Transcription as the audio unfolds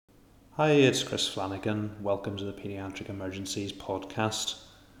Hi, it's Chris Flanagan. Welcome to the Paediatric Emergencies podcast.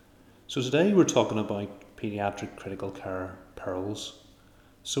 So today we're talking about paediatric critical care perils.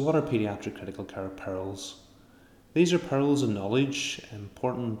 So what are paediatric critical care perils? These are pearls of knowledge,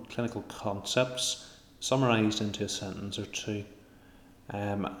 important clinical concepts summarised into a sentence or two.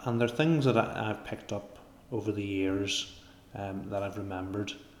 And they're things that I've picked up over the years that I've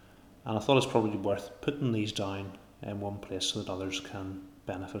remembered. And I thought it's probably worth putting these down in one place so that others can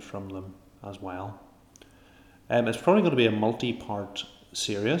benefit from them as well. It's probably going to be a multi-part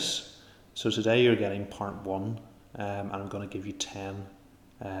series. So today you're getting part one, and I'm going to give you 10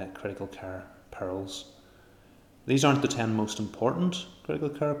 critical care perils. These aren't the 10 most important critical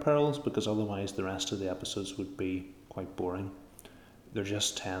care perils because otherwise the rest of the episodes would be quite boring. They're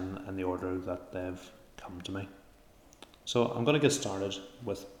just 10 in the order that they've come to me. So I'm going to get started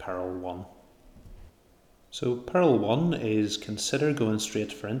with peril 1. So peril 1 is consider going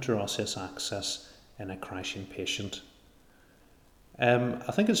straight for interosseous access in a crashing patient.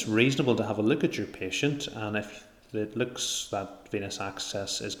 I think it's reasonable to have a look at your patient, and if it looks that venous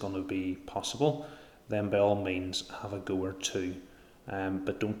access is going to be possible, then by all means have a go or two,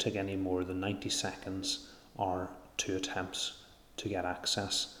 but don't take any more than 90 seconds or 2 attempts to get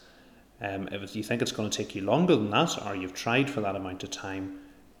access. If you think it's going to take you longer than that, or you've tried for that amount of time,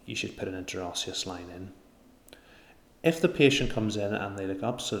 you should put an interosseous line in. If the patient comes in and they look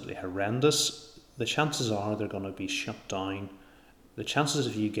absolutely horrendous, the chances are they're going to be shut down. The chances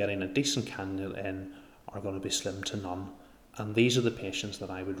of you getting a decent cannula in are going to be slim to none. And these are the patients that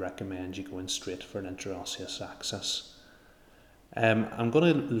I would recommend you go in straight for an interosseous access. I'm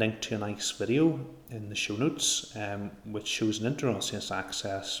going to link to a nice video in the show notes, which shows an interosseous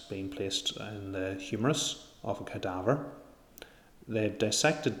access being placed in the humerus of a cadaver. They've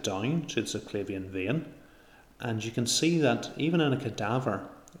dissected down to the subclavian vein, and you can see that even in a cadaver,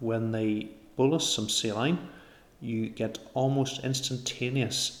 when they bolus some saline, you get almost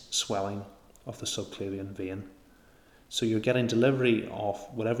instantaneous swelling of the subclavian vein. So you're getting delivery of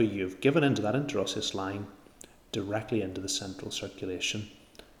whatever you've given into that interosseous line directly into the central circulation.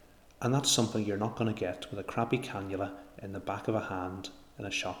 And that's something you're not going to get with a crappy cannula in the back of a hand in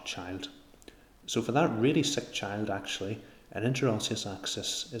a shocked child. So for that really sick child, actually, an interosseous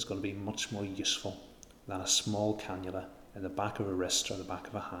access is going to be much more useful than a small cannula in the back of a wrist or the back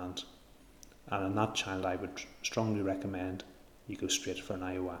of a hand. And in that child, I would strongly recommend you go straight for an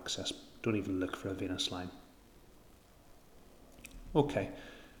IO access. Don't even look for a venous line. Okay,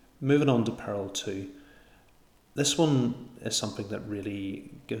 moving on to peril 2. This one is something that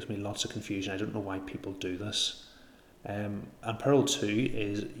really gives me lots of confusion. I don't know why people do this. And peril 2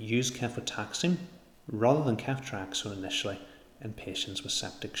 is use cefotaxime rather than ceftriaxone initially in patients with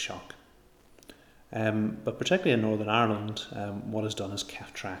septic shock. But particularly in Northern Ireland, what is done is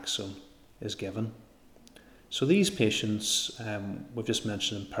ceftriaxone is given. So these patients, we've just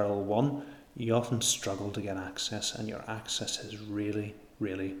mentioned in peril 1, you often struggle to get access, and your access is really,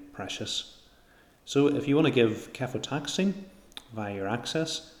 really precious. So if you want to give cefotaxime via your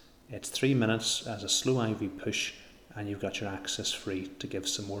access, it's 3 minutes as a slow IV push, and you've got your access free to give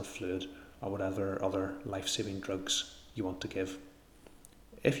some more fluid or whatever other life-saving drugs you want to give.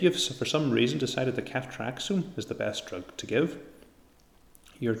 If you've for some reason decided that ceftriaxone is the best drug to give,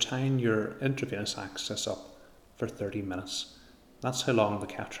 you're tying your intravenous access up for 30 minutes. That's how long the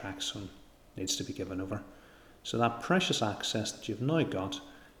ceftriaxone needs to be given over. So that precious access that you've now got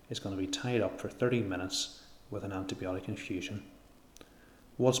is going to be tied up for 30 minutes with an antibiotic infusion.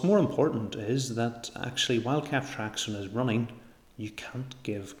 What's more important is that actually while ceftriaxone is running, you can't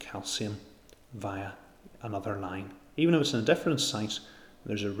give calcium via another line. Even if it's in a different site,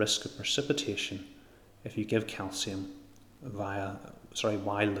 there's a risk of precipitation if you give calcium while the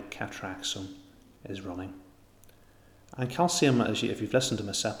ceftriaxone is running. And calcium, if you've listened to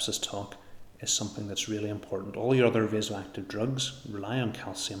my sepsis talk, is something that's really important. All your other vasoactive drugs rely on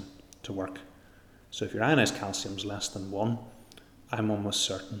calcium to work. So if your ionized calcium is less than 1, I'm almost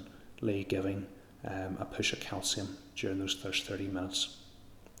certainly giving a push of calcium during those first 30 minutes.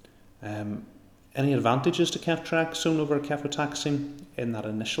 Any advantages to ceftriaxone over cefotaxime in that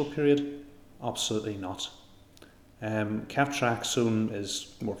initial period? Absolutely not. Ceftriaxone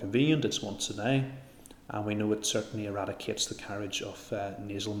is more convenient, it's once a day, and we know it certainly eradicates the carriage of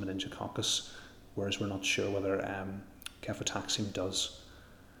nasal meningococcus, whereas we're not sure whether cefotaxime does.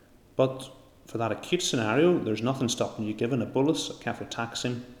 But for that acute scenario, there's nothing stopping you giving a bolus of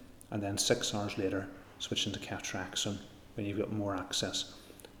cefotaxime and then 6 hours later switching to ceftriaxone when you've got more access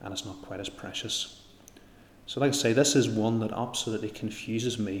and it's not quite as precious. So like I say, this is one that absolutely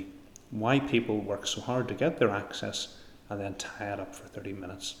confuses me, why people work so hard to get their access and then tie it up for 30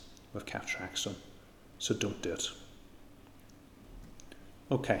 minutes. with ceftriaxone. So don't do it.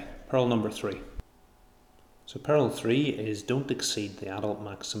 Okay, pearl number 3. So pearl 3 is don't exceed the adult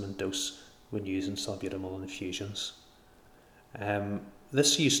maximum dose when using salbutamol infusions.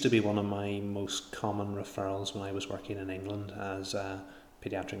 This used to be one of my most common referrals when I was working in England as a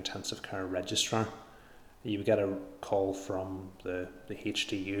paediatric intensive care registrar. You would get a call from the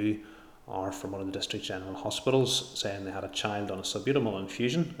HDU or from one of the district general hospitals saying they had a child on a salbutamol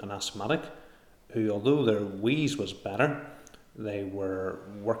infusion, an asthmatic, who, although their wheeze was better, they were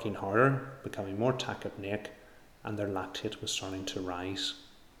working harder, becoming more tachypneic, and their lactate was starting to rise.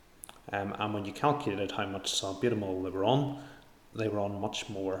 And when you calculated how much salbutamol they were on much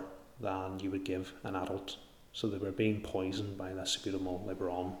more than you would give an adult. So they were being poisoned by the salbutamol they were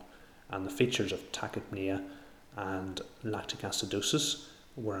on. And the features of tachypnea and lactic acidosis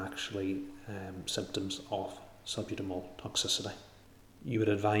were actually symptoms of salbutamol toxicity. You would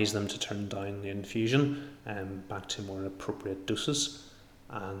advise them to turn down the infusion back to more appropriate doses,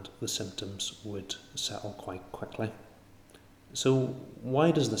 and the symptoms would settle quite quickly. So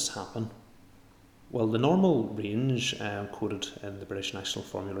why does this happen? Well, the normal range quoted in the British National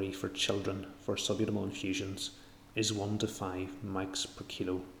Formulary for children for salbutamol infusions is 1 to 5 mics per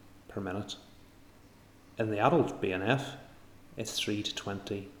kilo per minute. In the adult BNF, it's 3 to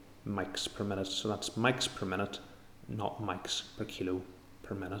 20 mics per minute. So that's mics per minute, not mics per kilo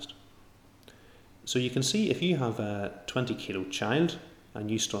per minute. So you can see if you have a 20 kilo child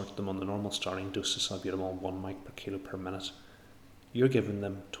and you start them on the normal starting dose of salbutamol, 1 mic per kilo per minute, you're giving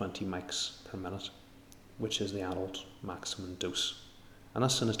them 20 mics per minute, which is the adult maximum dose. And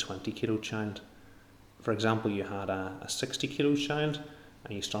that's in a 20 kilo child. For example, you had a 60 kilo child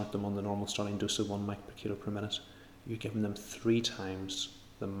and you start them on the normal starting dose of 1 mic per kilo per minute, you're giving them 3 times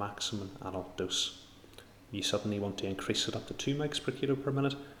the maximum adult dose. You suddenly want to increase it up to 2 mics per kilo per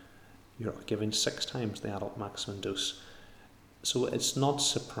minute, you're giving 6 times the adult maximum dose. So it's not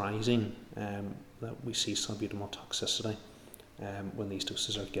surprising that we see salbutamol toxicity when these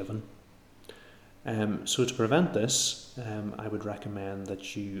doses are given. So to prevent this, I would recommend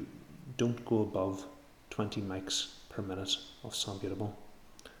that you don't go above 20 mics per minute of salbutamol,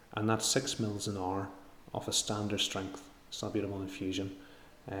 and that's 6 mils an hour of a standard strength salbutamol infusion,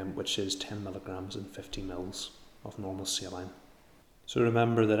 which is 10 milligrams and 50 mils of normal saline. So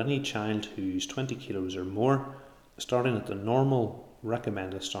remember that any child who's 20 kilos or more, starting at the normal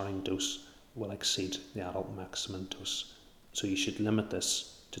recommended starting dose will exceed the adult maximum dose. So you should limit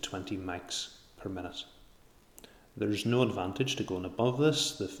this to 20 mics per minute. There's no advantage to going above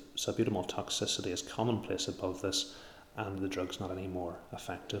this. The salbutamol toxicity is commonplace above this, and the drug's not any more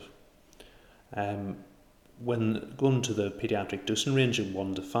effective. When going to the paediatric dosing range of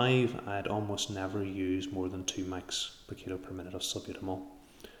 1 to 5, I'd almost never use more than 2 mics per kilo per minute of salbutamol.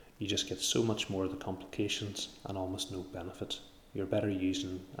 You just get so much more of the complications and almost no benefit. You're better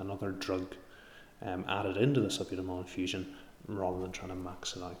using another drug added into the salbutamol infusion rather than trying to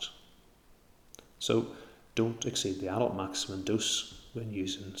max it out. So don't exceed the adult maximum dose when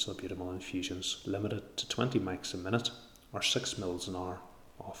using salbutamol infusions. Limit it to 20 mics a minute or 6 mils an hour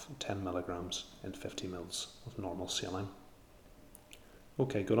of 10 milligrams and 50 mils of normal saline.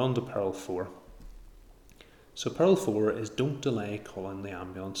 Okay, go on to Pearl 4. So Pearl 4 is don't delay calling the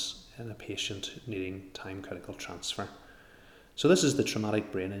ambulance in a patient needing time critical transfer. So this is the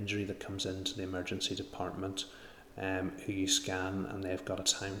traumatic brain injury that comes into the emergency department, who you scan and they've got a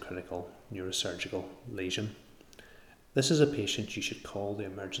time critical neurosurgical lesion. This is a patient you should call the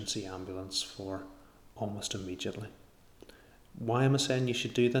emergency ambulance for almost immediately. Why am I saying you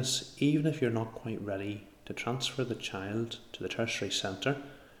should do this? Even if you're not quite ready to transfer the child to the tertiary centre,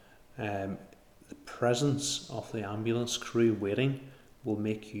 the presence of the ambulance crew waiting will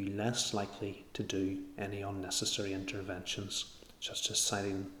make you less likely to do any unnecessary interventions, such as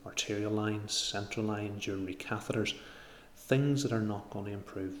siting arterial lines, central lines, urinary catheters, things that are not going to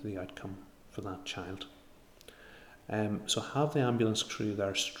improve the outcome for that child. So have the ambulance crew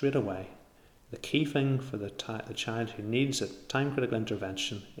there straight away. The key thing for the child who needs a time critical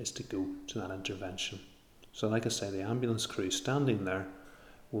intervention is to go to that intervention. So like I say, the ambulance crew standing there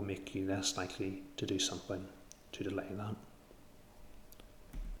will make you less likely to do something to delay that.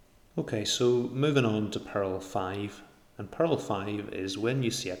 Okay, so moving on to Pearl 5. And Pearl 5 is when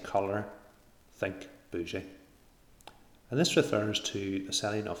you see a colour, think bougie. And this refers to the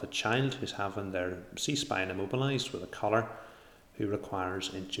setting of a child who's having their C-spine immobilised with a collar who requires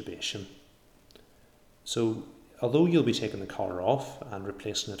intubation. So although you'll be taking the collar off and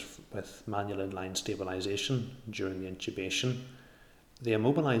replacing it with manual inline stabilisation during the intubation, the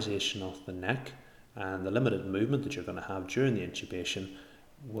immobilisation of the neck and the limited movement that you're going to have during the intubation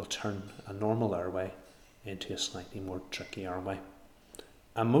will turn a normal airway into a slightly more tricky airway.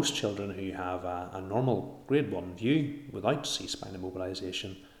 And most children who have a normal grade 1 view without C-spine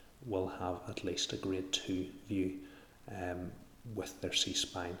immobilisation will have at least a grade 2 view with their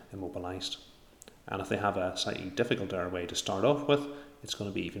C-spine immobilised. And if they have a slightly difficult airway to start off with, it's going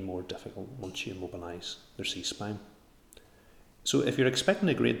to be even more difficult once you immobilise their C-spine. So if you're expecting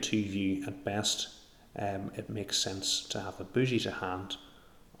a grade 2 view at best, it makes sense to have a bougie to hand,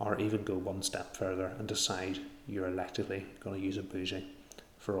 or even go one step further and decide you're electively going to use a bougie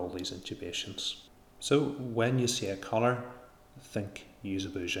for all these intubations. So when you see a collar, think use a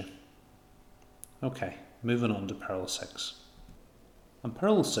bougie. Okay, moving on to Pearl 6. And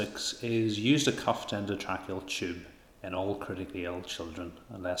Pearl 6 is used a cuffed endotracheal tube in all critically ill children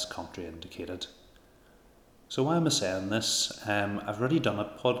unless contraindicated. So why am I saying this? I've already done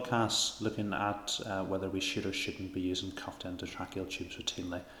a podcast looking at whether we should or shouldn't be using cuffed endotracheal tubes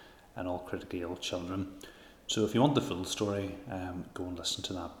routinely in all critically ill children. So if you want the full story, go and listen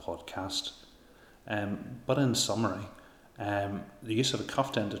to that podcast. But in summary, the use of a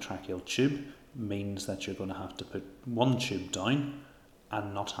cuffed endotracheal tube means that you're going to have to put one tube down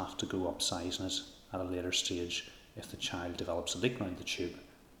and not have to go upsizing it at a later stage if the child develops a leak around the tube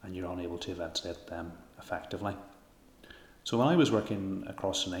and you're unable to ventilate them effectively. So when I was working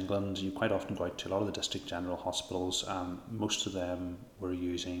across in England, you quite often go out to a lot of the district general hospitals, and most of them were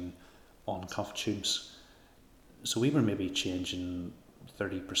using on-cuff tubes. So we were maybe changing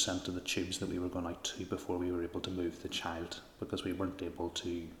 30% of the tubes that we were going out to before we were able to move the child, because we weren't able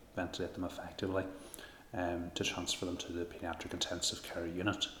to ventilate them effectively to transfer them to the paediatric intensive care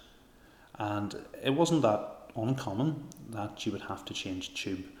unit. And it wasn't that uncommon that you would have to change a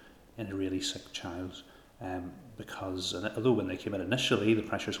tube in a really sick child, because although when they came in initially the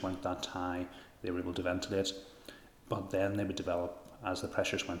pressures weren't that high, they were able to ventilate, but then they would develop, as the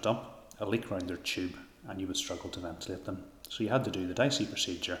pressures went up, a leak around their tube and you would struggle to ventilate them. So you had to do the dicey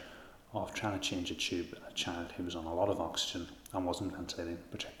procedure of trying to change a tube in a child who was on a lot of oxygen and wasn't ventilating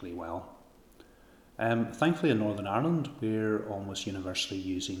particularly well. Thankfully in Northern Ireland we're almost universally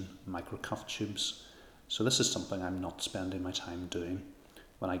using microcuff tubes, so this is something I'm not spending my time doing.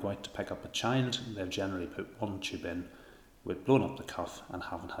 When I go out to pick up a child, they've generally put one tube in, we've blown up the cuff and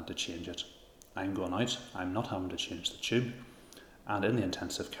haven't had to change it. I'm going out, I'm not having to change the tube, and in the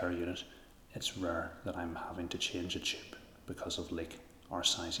intensive care unit it's rare that I'm having to change a tube because of leak or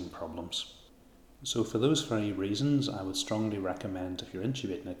sizing problems. So for those very reasons, I would strongly recommend, if you're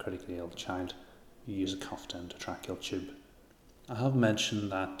intubating a critically ill child, you use a cuffed endotracheal tube. I have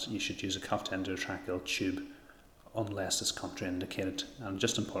mentioned that you should use a cuffed endotracheal tube unless it's contraindicated, and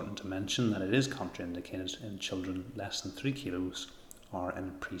just important to mention that it is contraindicated in children less than 3 kilos or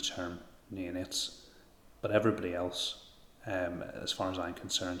in preterm neonates. But everybody else, as far as I'm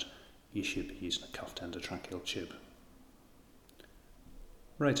concerned, you should be using a cuffed endotracheal tube.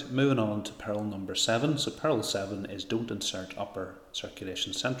 Right, moving on to Pearl number 7. So Pearl 7 is don't insert upper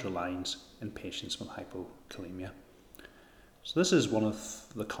circulation central lines in patients with hypokalemia. So this is one of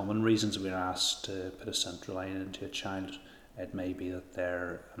the common reasons we're asked to put a central line into a child. It may be that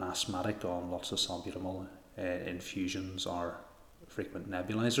they're an asthmatic on lots of salbutamol infusions or frequent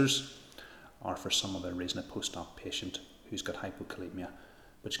nebulizers, or for some other reason a post-op patient who's got hypokalemia,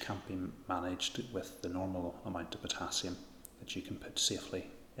 which can't be managed with the normal amount of potassium that you can put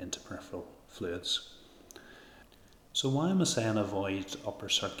safely into peripheral fluids. So why am I saying avoid upper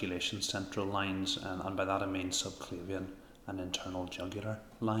circulation central lines, and by that I mean subclavian and internal jugular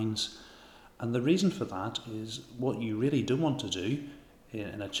lines? And the reason for that is what you really don't want to do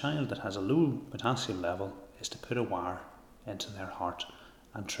in a child that has a low potassium level is to put a wire into their heart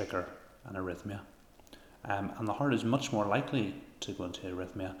and trigger an arrhythmia. And the heart is much more likely to go into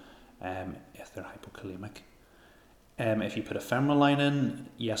arrhythmia if they're hypokalemic. If you put a femoral line in,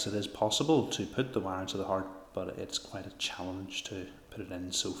 yes, it is possible to put the wire into the heart, but it's quite a challenge to put it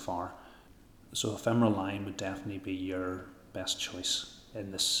in so far. So a femoral line would definitely be your best choice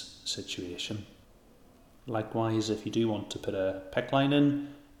in this situation. Likewise, if you do want to put a PICC line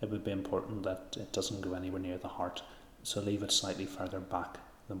in, it would be important that it doesn't go anywhere near the heart, so leave it slightly further back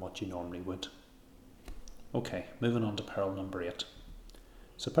than what you normally would. Okay, moving on to Pearl number 8.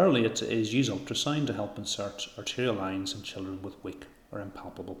 So Pearl 8 is use ultrasound to help insert arterial lines in children with weak or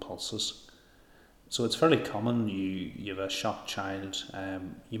impalpable pulses. So it's fairly common, you have a shocked child,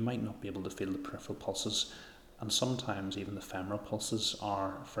 you might not be able to feel the peripheral pulses, and sometimes even the femoral pulses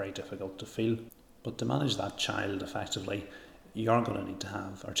are very difficult to feel. But to manage that child effectively, you are going to need to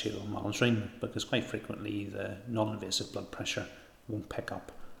have arterial monitoring, because quite frequently the non-invasive blood pressure won't pick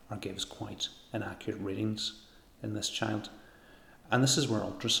up or gives quite inaccurate readings in this child. And this is where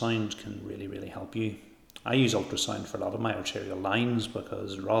ultrasound can really, really help you. I use ultrasound for a lot of my arterial lines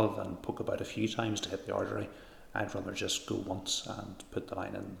because rather than poke about a few times to hit the artery, I'd rather just go once and put the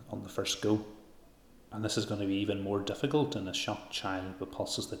line in on the first go. And this is going to be even more difficult in a shocked child with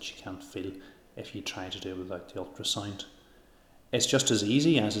pulses that you can't feel if you try to do it without the ultrasound. It's just as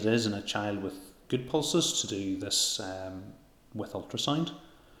easy as it is in a child with good pulses to do this with ultrasound.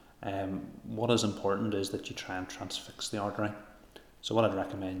 What is important is that you try and transfix the artery. So what I'd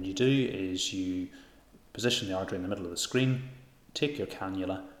recommend you do is you position the artery in the middle of the screen, take your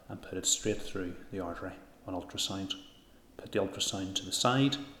cannula and put it straight through the artery on ultrasound. Put the ultrasound to the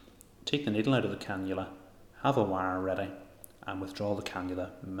side, take the needle out of the cannula, have a wire ready, and withdraw the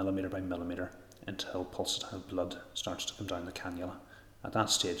cannula millimetre by millimetre until pulsatile blood starts to come down the cannula. At that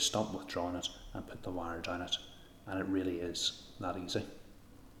stage, stop withdrawing it and put the wire down it, and it really is that easy.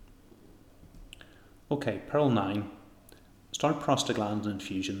 Okay, Pearl 9. Start prostaglandin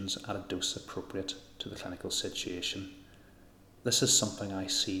infusions at a dose appropriate to the clinical situation. This is something I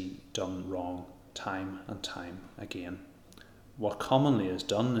see done wrong time and time again. What commonly is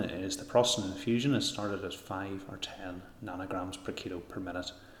done is the prostaglandin infusion is started at 5 or 10 nanograms per kilo per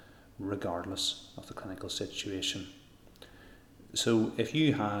minute, regardless of the clinical situation. So if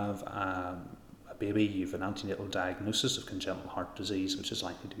you have a baby, you've an antenatal diagnosis of congenital heart disease, which is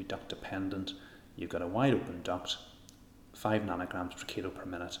likely to be duct dependent, you've got a wide open duct, 5 nanograms per kilo per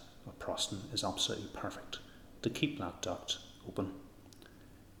minute of prostaglandin is absolutely perfect to keep that duct open.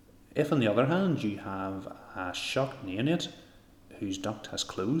 If on the other hand you have a shocked neonate whose duct has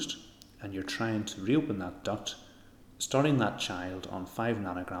closed and you're trying to reopen that duct, starting that child on 5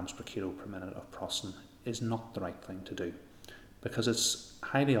 nanograms per kilo per minute of prostaglandin is not the right thing to do, because it's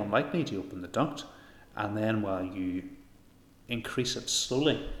highly unlikely to open the duct, and then while you increase it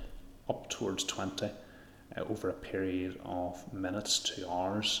slowly up towards 20 over a period of minutes to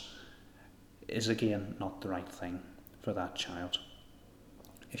hours is again not the right thing for that child.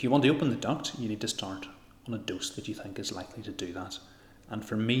 If you want to open the duct, you need to start on a dose that you think is likely to do that. And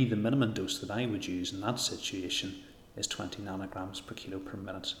for me, the minimum dose that I would use in that situation is 20 nanograms per kilo per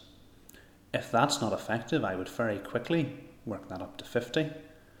minute. If that's not effective, I would very quickly work that up to 50.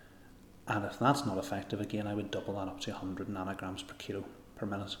 And if that's not effective, again, I would double that up to 100 nanograms per kilo per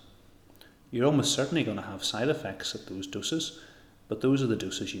minute. You're almost certainly going to have side effects at those doses, but those are the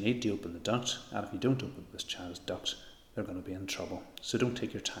doses you need to open the duct, and if you don't open this child's duct, they're going to be in trouble. So don't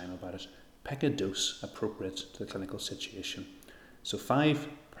take your time about it. Pick a dose appropriate to the clinical situation. So 5,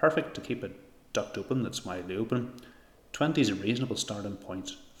 perfect to keep a duct open that's widely open. 20 is a reasonable starting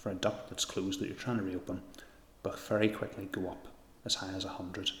point for a duct that's closed that you're trying to reopen, but very quickly go up as high as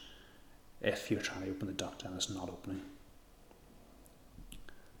 100 if you're trying to open the duct and it's not opening.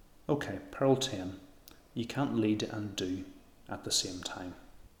 Okay, Pearl 10. You can't lead and do at the same time.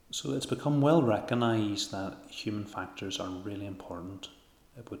 So it's become well recognised that human factors are really important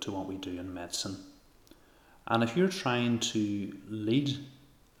to what we do in medicine. And if you're trying to lead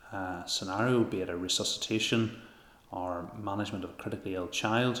a scenario, be it a resuscitation or management of a critically ill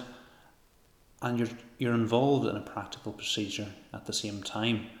child, and you're involved in a practical procedure at the same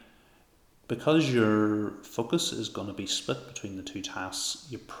time, because your focus is going to be split between the two tasks,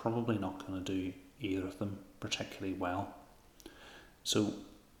 you're probably not going to do either of them particularly well. So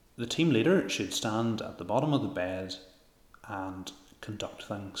the team leader should stand at the bottom of the bed and conduct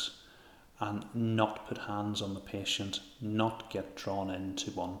things and not put hands on the patient, not get drawn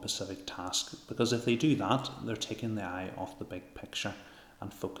into one specific task, because if they do that, they're taking the eye off the big picture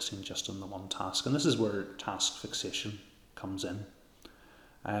and focusing just on the one task. And this is where task fixation comes in.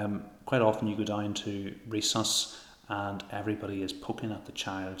 Quite often you go down to resus and everybody is poking at the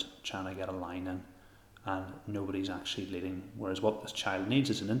child trying to get a line in, and nobody's actually leading, whereas what this child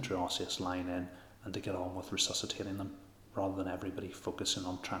needs is an intraosseous line in and to get on with resuscitating them, rather than everybody focusing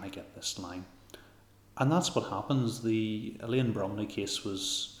on trying to get this line. And that's what happens. The Elaine Bromley case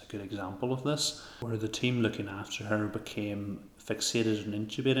was a good example of this, where the team looking after her became fixated on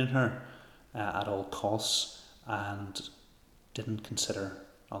intubating her at all costs and didn't consider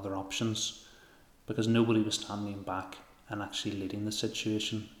other options, because nobody was standing back and actually leading the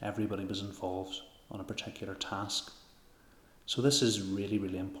situation. Everybody was involved on a particular task. So this is really,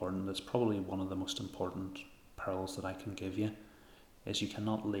 really important. It's probably one of the most important pearls that I can give you, is you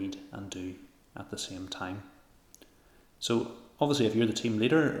cannot lead and do at the same time. So obviously if you're the team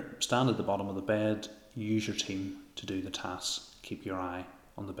leader, stand at the bottom of the bed, use your team to do the tasks, keep your eye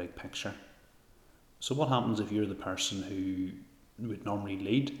on the big picture. So what happens if you're the person who would normally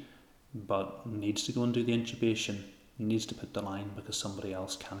lead but needs to go and do the intubation, needs to put the line because somebody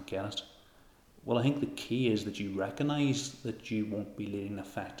else can't get it? Well, I think the key is that you recognise that you won't be leading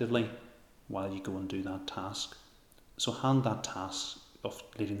effectively while you go and do that task. So hand that task of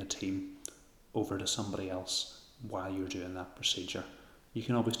leading the team over to somebody else while you're doing that procedure. You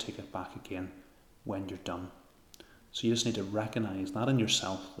can always take it back again when you're done. So you just need to recognise that in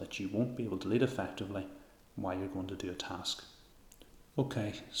yourself, that you won't be able to lead effectively while you're going to do a task.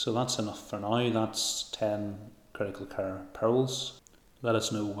 Okay, so that's enough for now. That's 10 critical care pearls. Let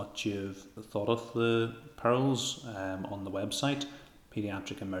us know what you've thought of the pearls on the website,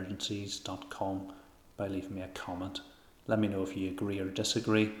 paediatricemergencies.com, by leaving me a comment. Let me know if you agree or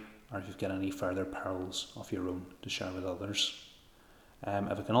disagree, or if you've got any further pearls of your own to share with others.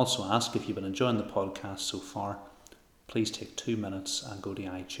 If I can also ask, if you've been enjoying the podcast so far, please take 2 minutes and go to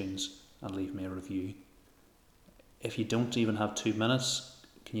iTunes and leave me a review. If you don't even have 2 minutes,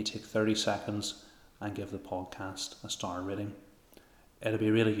 can you take 30 seconds and give the podcast a star rating? It'll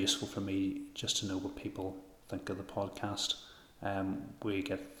be really useful for me just to know what people think of the podcast. We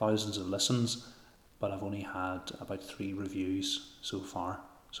get thousands of listens, but I've only had about 3 reviews so far,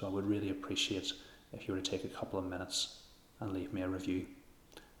 so I would really appreciate if you were to take a couple of minutes and leave me a review.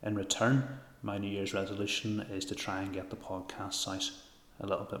 In return, my New Year's resolution is to try and get the podcasts out a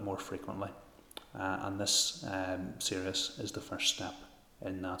little bit more frequently. And this series is the first step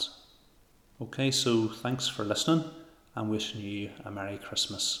in that. Okay, so thanks for listening, and wishing you a Merry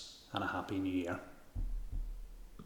Christmas and a Happy New Year.